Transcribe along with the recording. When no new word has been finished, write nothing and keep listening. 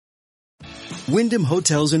Wyndham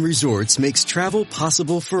Hotels and Resorts makes travel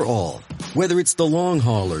possible for all. Whether it's the long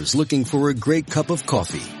haulers looking for a great cup of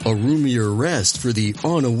coffee, a roomier rest for the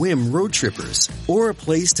on-a-whim road trippers, or a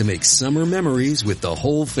place to make summer memories with the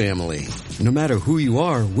whole family. No matter who you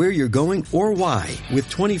are, where you're going, or why, with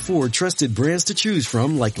 24 trusted brands to choose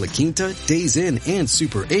from like La Quinta, Days Inn, and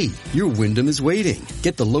Super 8, your Wyndham is waiting.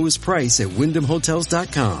 Get the lowest price at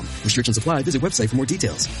WyndhamHotels.com. Restrictions apply. Visit website for more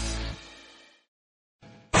details.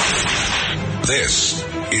 This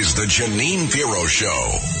is the Jeanine Pirro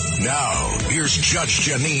Show. Now, here's Judge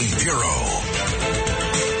Jeanine Pirro.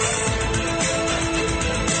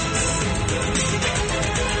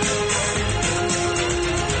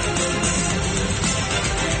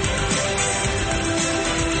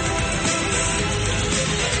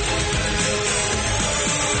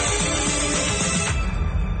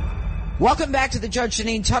 Welcome back to the Judge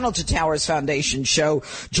Jeanine Tunnel to Towers Foundation show.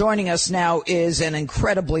 Joining us now is an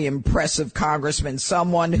incredibly impressive congressman,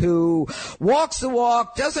 someone who walks the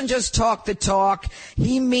walk, doesn't just talk the talk.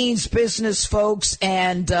 He means business, folks,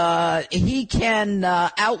 and he can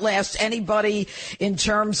outlast anybody in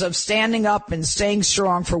terms of standing up and staying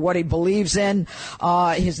strong for what he believes in.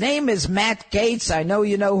 His name is Matt Gaetz. I know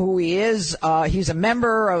you know who he is. He's a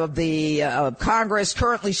member of the Congress,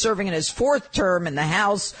 currently serving in his fourth term in the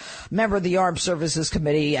House, member of the Armed Services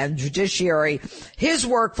Committee and Judiciary. His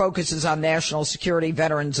work focuses on national security,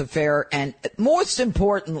 Veterans Affairs, and most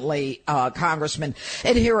importantly, Congressman,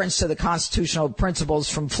 adherence to the constitutional principles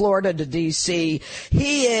from Florida to D.C.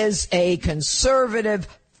 He is a conservative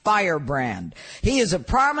firebrand. He is a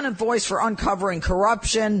prominent voice for uncovering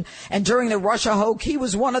corruption. And during the Russia hoax, he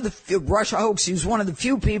was one of the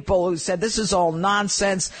few people who said this is all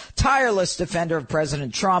nonsense. Tireless defender of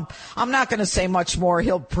President Trump. I'm not going to say much more.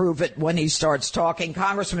 He'll prove it when he starts talking.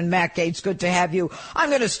 Congressman Matt Gaetz, good to have you. I'm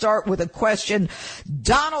going to start with a question.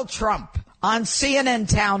 Donald Trump on CNN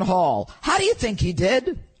Town Hall. How do you think he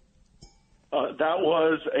did? That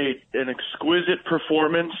was an exquisite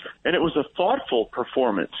performance, and it was a thoughtful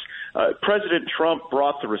performance. President Trump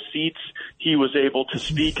brought the receipts. He was able to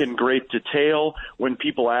speak in great detail when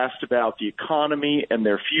people asked about the economy and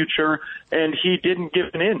their future, and he didn't give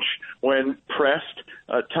an inch when pressed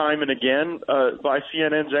time and again by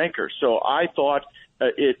CNN's anchor. So I thought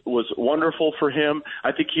it was wonderful for him.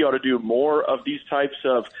 I think he ought to do more of these types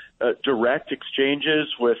of direct exchanges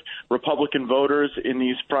with Republican voters in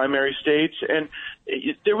these primary states. And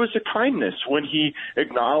there was a kindness when he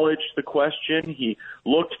acknowledged the question. He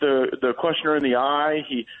looked the questioner in the eye.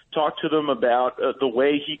 He talked to them about the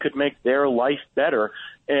way he could make their life better.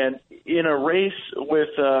 And in a race with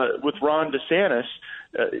Ron DeSantis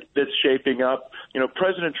that's shaping up,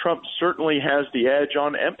 President Trump certainly has the edge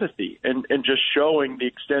on empathy and just showing the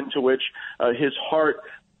extent to which his heart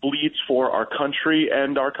bleeds for our country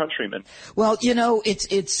and our countrymen. Well,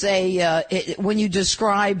 when you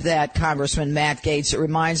describe that, Congressman Matt Gaetz, it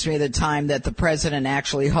reminds me of the time that the president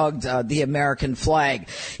actually hugged the American flag.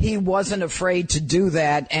 He wasn't afraid to do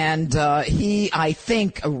that, and he, I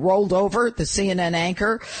think, rolled over the CNN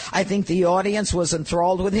anchor. I think the audience was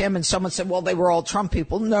enthralled with him, and someone said, well, they were all Trump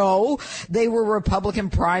people. No, they were Republican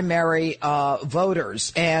primary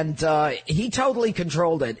voters, and he totally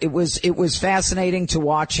controlled it. It was fascinating to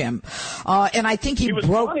watch him. And I think he was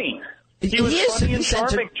broke. Funny. He was funny and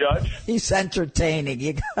charming, Judge. He's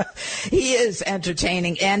entertaining. He is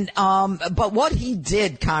entertaining. And, but what he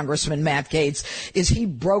did, Congressman Matt Gaetz, is he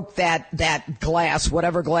broke that glass,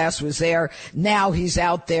 whatever glass was there. Now he's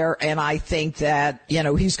out there, and I think that,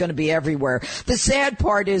 he's going to be everywhere. The sad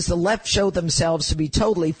part is the left show themselves to be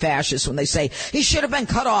totally fascist when they say he should have been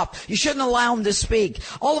cut off. You shouldn't allow him to speak.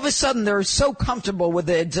 All of a sudden, they're so comfortable with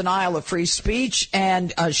the denial of free speech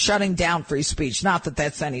and shutting down free speech. Not that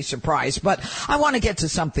that's any surprise. But I want to get to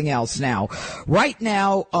something else now. Right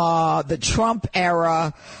now, the Trump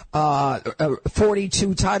era, Title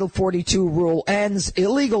 42 rule ends.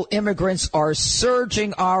 Illegal immigrants are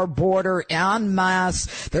surging our border en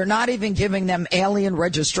masse. They're not even giving them alien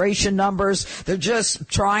registration numbers. They're just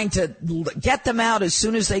trying to get them out as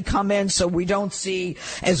soon as they come in so we don't see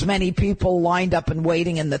as many people lined up and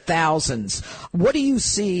waiting in the thousands. What do you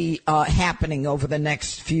see happening over the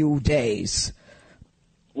next few days?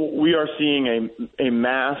 We are seeing a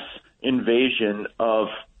mass invasion of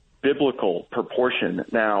biblical proportion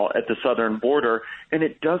now at the southern border, and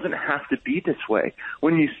it doesn't have to be this way.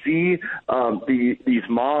 When you see these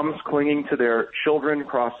moms clinging to their children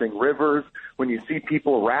crossing rivers, when you see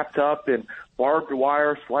people wrapped up in barbed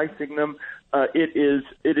wire, slicing them, It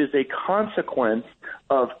is a consequence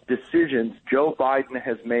of decisions Joe Biden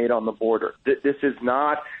has made on the border. This is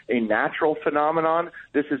not a natural phenomenon.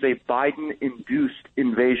 This is a Biden-induced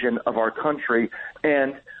invasion of our country,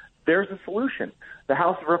 and there's a solution. The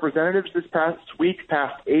House of Representatives this past week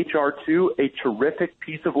passed H.R. 2, a terrific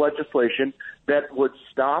piece of legislation that would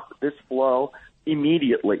stop this flow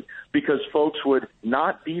immediately, because folks would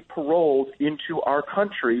not be paroled into our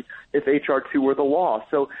country if H.R. 2 were the law.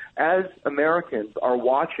 So as Americans are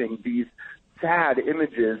watching these sad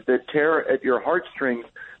images that tear at your heartstrings,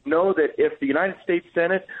 know that if the United States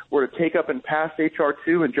Senate were to take up and pass H.R.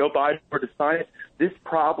 2 and Joe Biden were to sign it, this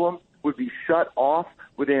problem would be shut off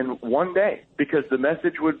within one day, because the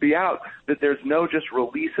message would be out that there's no just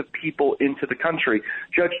release of people into the country.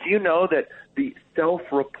 Judge, do you know that the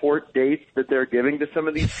self-report dates that they're giving to some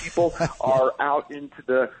of these people are out into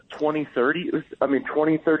the 2032,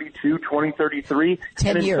 2033? 10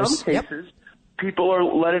 and in years. some cases, people are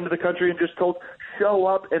let into the country and just told, show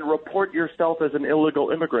up and report yourself as an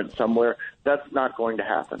illegal immigrant somewhere. That's not going to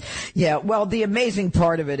happen. Yeah, well, the amazing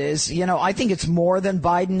part of it is, I think it's more than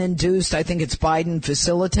Biden-induced. I think it's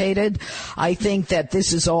Biden-facilitated. I think that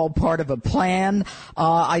this is all part of a plan.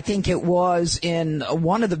 I think it was in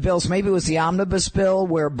one of the bills, maybe it was the omnibus bill,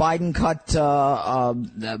 where Biden cut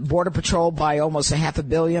Border Patrol by almost $500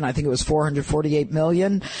 million. I think it was $448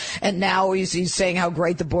 million. And now he's saying how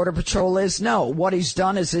great the Border Patrol is. No, what he's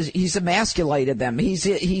done is he's emasculated them.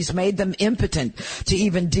 He's made them impotent to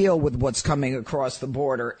even deal with what's coming across the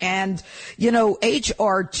border. And,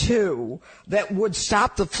 H.R. 2 that would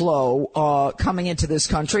stop the flow coming into this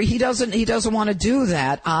country, he doesn't want to do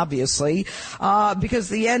that, obviously, because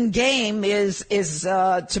the end game is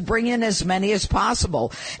to bring in as many as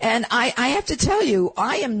possible. And I have to tell you,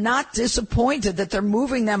 I am not disappointed that they're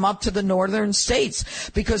moving them up to the northern states,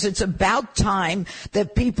 because it's about time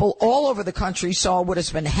that people all over the country saw what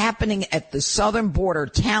has been happening at the southern border,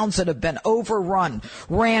 towns that have been overrun,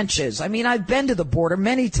 ranches. I mean, I've been to the border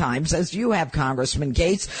many times, as you have, Congressman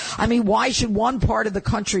Gaetz. I mean, why should one part of the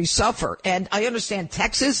country suffer? And I understand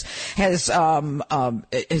Texas has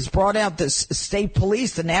brought out this state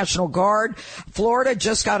police, the National Guard. Florida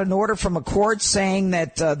just got an order from a court saying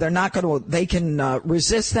that they can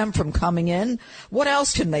resist them from coming in. What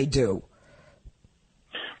else can they do?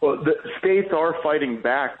 Well, the states are fighting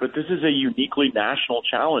back, but this is a uniquely national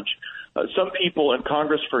challenge. Some people in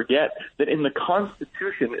Congress forget that in the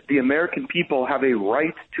Constitution, the American people have a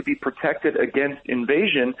right to be protected against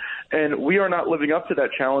invasion, and we are not living up to that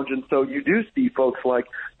challenge. And so you do see folks like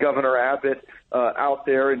Governor Abbott out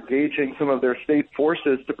there engaging some of their state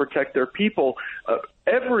forces to protect their people.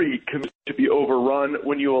 Every community to be overrun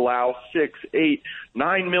when you allow 6, 8,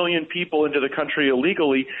 9 million people into the country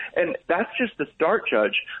illegally. And that's just the start,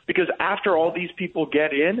 Judge, because after all these people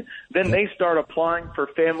get in, then they start applying for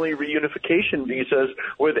family reunification visas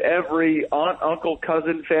with every aunt, uncle,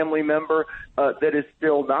 cousin, family member that is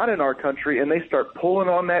still not in our country, and they start pulling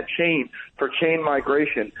on that chain for chain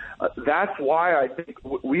migration. That's why I think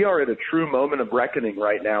we are at a true moment of reckoning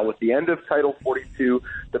right now with the end of Title 42,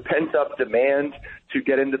 the pent-up demand to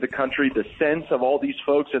get into the country, the sense of all these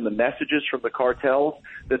folks and the messages from the cartels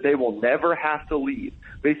that they will never have to leave.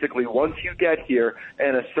 Basically, once you get here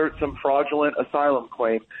and assert some fraudulent asylum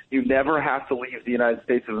claim, you never have to leave the United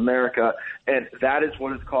States of America, and that is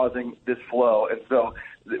what is causing this flow. And so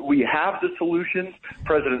we have the solutions.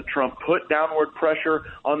 President Trump put downward pressure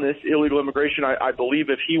on this illegal immigration. I believe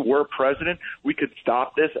if he were president, we could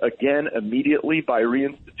stop this again immediately by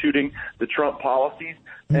reinstituting the Trump policies.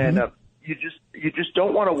 Mm-hmm. And you just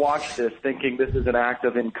don't want to watch this thinking this is an act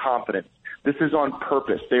of incompetence. This is on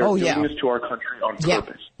purpose. They are doing this to our country on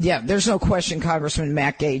purpose. Yeah, there's no question, Congressman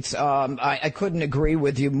Matt Gaetz. I couldn't agree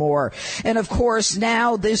with you more. And, of course,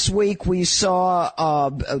 now this week we saw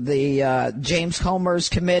the James Comer's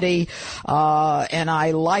committee, and I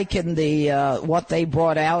liken what they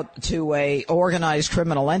brought out to a organized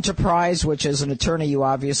criminal enterprise, which as an attorney you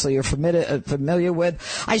obviously are familiar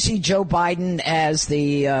with. I see Joe Biden as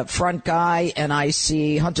the front guy, and I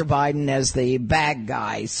see Hunter Biden as the bag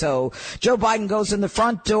guy. So Joe Biden goes in the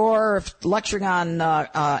front door lecturing on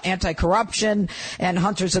anti-corruption, and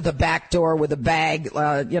Hunter's at the back door with a bag,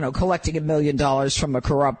 collecting $1 million from a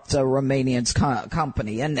corrupt Romanian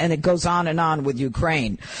company. And it goes on with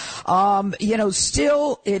Ukraine.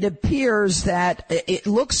 Still it appears that it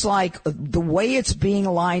looks like the way it's being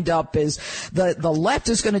lined up is the left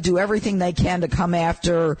is going to do everything they can to come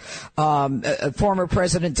after former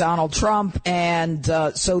President Donald Trump, and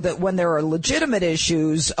so that when there are legitimate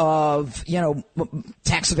issues of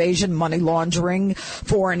tax evasion, money laundering,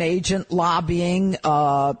 foreign agent lobbying,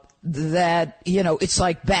 that, it's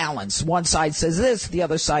like balance. One side says this, the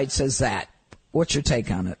other side says that. What's your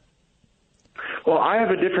take on it? Well, I have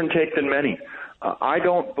a different take than many. I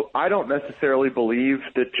don't necessarily believe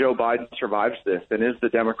that Joe Biden survives this and is the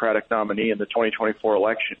Democratic nominee in the 2024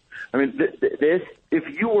 election. I mean,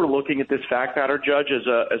 if you were looking at this fact matter, Judge,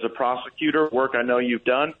 as a prosecutor, work I know you've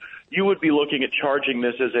done, you would be looking at charging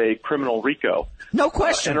this as a criminal RICO. No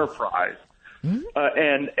question. Enterprise. Mm-hmm.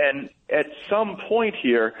 And at some point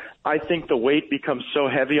here, I think the weight becomes so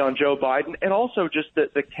heavy on Joe Biden, and also just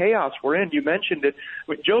the chaos we're in. You mentioned it.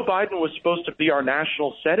 Joe Biden was supposed to be our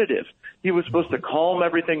national sedative. He was supposed to calm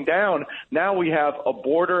everything down. Now we have a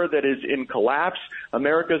border that is in collapse.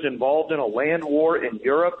 America's involved in a land war in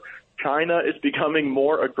Europe. China is becoming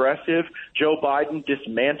more aggressive. Joe Biden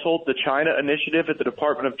dismantled the China initiative at the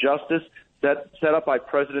Department of Justice set up by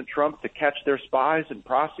President Trump to catch their spies and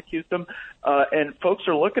prosecute them. And folks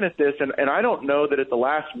are looking at this, and I don't know that at the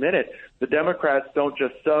last minute the Democrats don't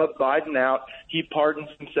just sub Biden out. He pardons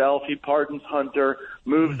himself. He pardons Hunter,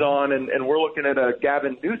 moves on, and we're looking at a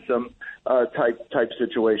Gavin Newsom type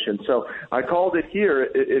situation. So I called it here.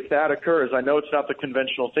 If that occurs, I know it's not the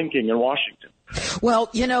conventional thinking in Washington. Well,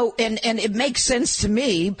 and it makes sense to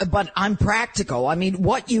me, but I'm practical. I mean,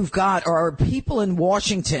 what you've got are people in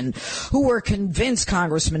Washington who are convinced,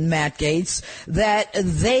 Congressman Matt Gaetz, that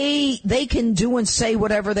they can do and say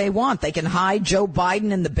whatever they want. They can hide Joe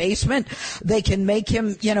Biden in the basement. They can make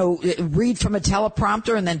him, read from a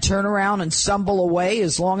teleprompter and then turn around and stumble away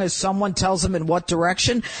as long as someone tells him in what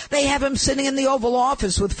direction. They have him sitting in the Oval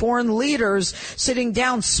Office with foreign leaders sitting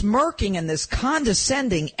down smirking in this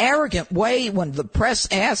condescending, arrogant way when the press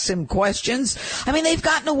asks him questions. I mean, they've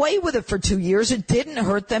gotten away with it for 2 years. It didn't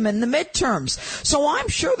hurt them in the midterms. So I'm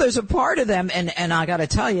sure there's a part of them, and I got to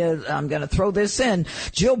tell you, I'm going to throw this in.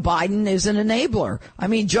 Joe Biden is an enabler. I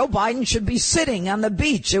mean, Joe Biden should be sitting on the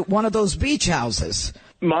beach at one of those beach houses.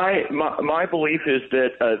 My belief is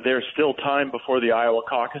that there's still time before the Iowa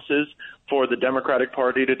caucuses for the Democratic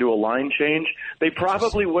Party to do a line change. They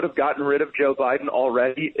probably would have gotten rid of Joe Biden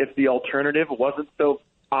already if the alternative wasn't so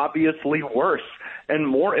obviously worse and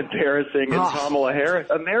more embarrassing than Kamala Harris.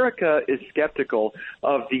 America is skeptical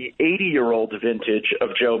of the 80-year-old vintage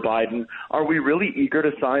of Joe Biden. Are we really eager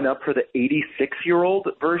to sign up for the 86-year-old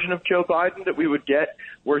version of Joe Biden that we would get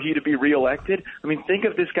were he to be reelected? I mean, think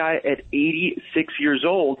of this guy at 86 years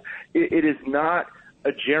old. It is not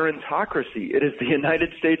a gerontocracy. It is the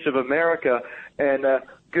United States of America. And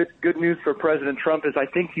good news for President Trump is I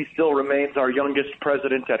think he still remains our youngest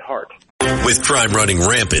president at heart. With crime running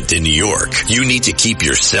rampant in New York, you need to keep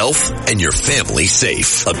yourself and your family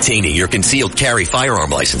safe. Obtaining your concealed carry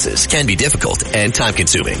firearm licenses can be difficult and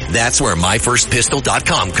time-consuming. That's where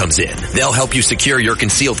MyFirstPistol.com comes in. They'll help you secure your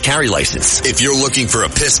concealed carry license. If you're looking for a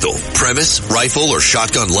pistol, premise, rifle, or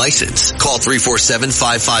shotgun license, call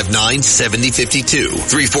 347-559-7052.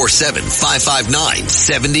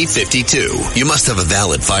 347-559-7052. You must have a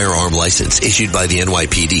valid firearm license issued by the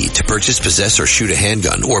NYPD to purchase, possess, or shoot a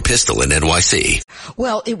handgun or pistol in NYC.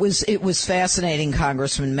 Well, it was fascinating,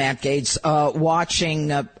 Congressman Matt Gaetz,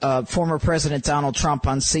 watching former President Donald Trump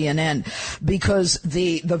on CNN, because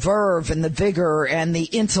the verve and the vigor and the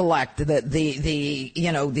intellect, the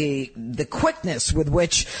quickness with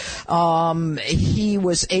which he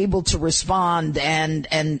was able to respond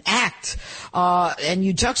and act, and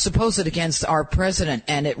you juxtapose it against our president,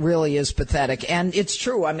 and it really is pathetic. And it's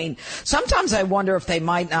true. I mean, sometimes I wonder if they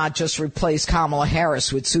might not just replace Kamala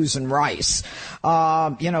Harris with Susan Rice.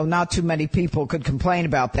 Not too many people could complain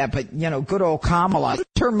about that, but, good old Kamala. It's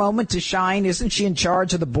her moment to shine. Isn't she in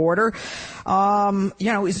charge of the border?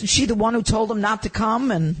 Isn't she the one who told him not to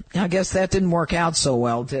come? And I guess that didn't work out so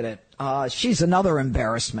well, did it? She's another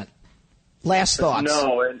embarrassment. Last thoughts.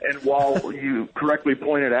 No, and while you correctly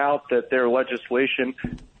pointed out that their legislation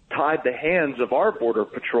tied the hands of our Border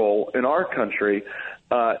Patrol in our country,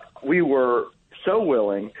 we were so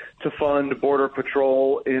willing to fund Border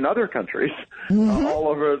Patrol in other countries all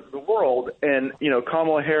over the world. And,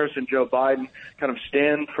 Kamala Harris and Joe Biden kind of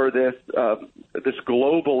stand for this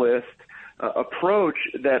globalist approach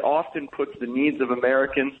that often puts the needs of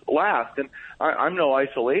Americans last. And I'm no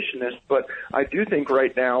isolationist, but I do think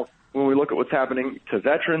right now, when we look at what's happening to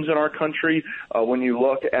veterans in our country, when you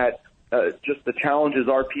look at just the challenges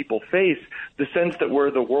our people face, the sense that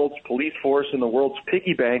we're the world's police force and the world's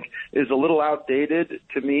piggy bank is a little outdated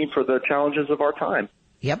to me for the challenges of our time.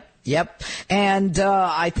 Yep. Yep. And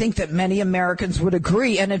I think that many Americans would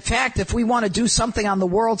agree. And in fact, if we want to do something on the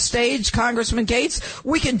world stage, Congressman Gaetz,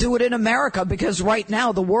 we can do it in America, because right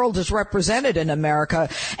now the world is represented in America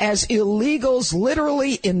as illegals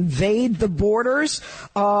literally invade the borders,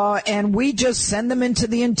 and we just send them into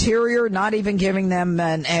the interior, not even giving them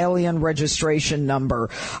an alien registration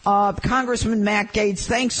number. Congressman Matt Gaetz,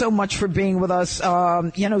 thanks so much for being with us.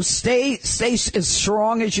 Stay as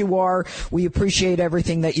strong as you are. We appreciate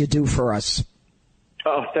everything that you do for us.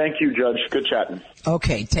 Oh, thank you, Judge. Good chatting.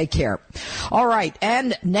 Okay, take care. All right,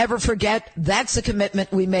 and never forget, that's a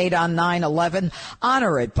commitment we made on 9/11.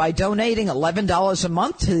 Honor it by donating $11 a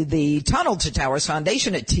month to the Tunnel to Towers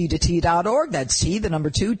Foundation at T2T.org. That's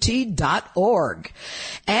T2T.org.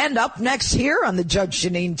 And up next here on the Judge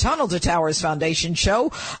Jeanine Tunnel to Towers Foundation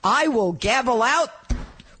show, I will gavel out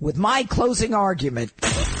with my closing argument.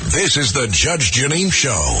 This is the Judge Jeanine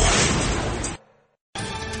Show.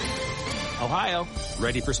 Ohio,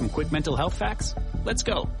 ready for some quick mental health facts? Let's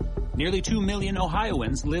go. Nearly 2 million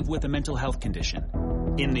Ohioans live with a mental health condition.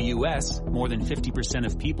 In the U.S., more than 50%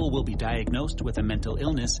 of people will be diagnosed with a mental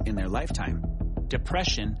illness in their lifetime.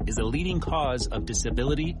 Depression is a leading cause of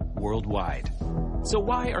disability worldwide. So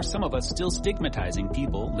why are some of us still stigmatizing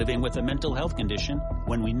people living with a mental health condition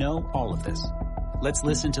when we know all of this? Let's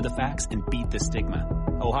listen to the facts and beat the stigma.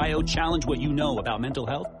 Ohio, challenge what you know about mental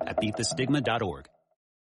health at beatthestigma.org.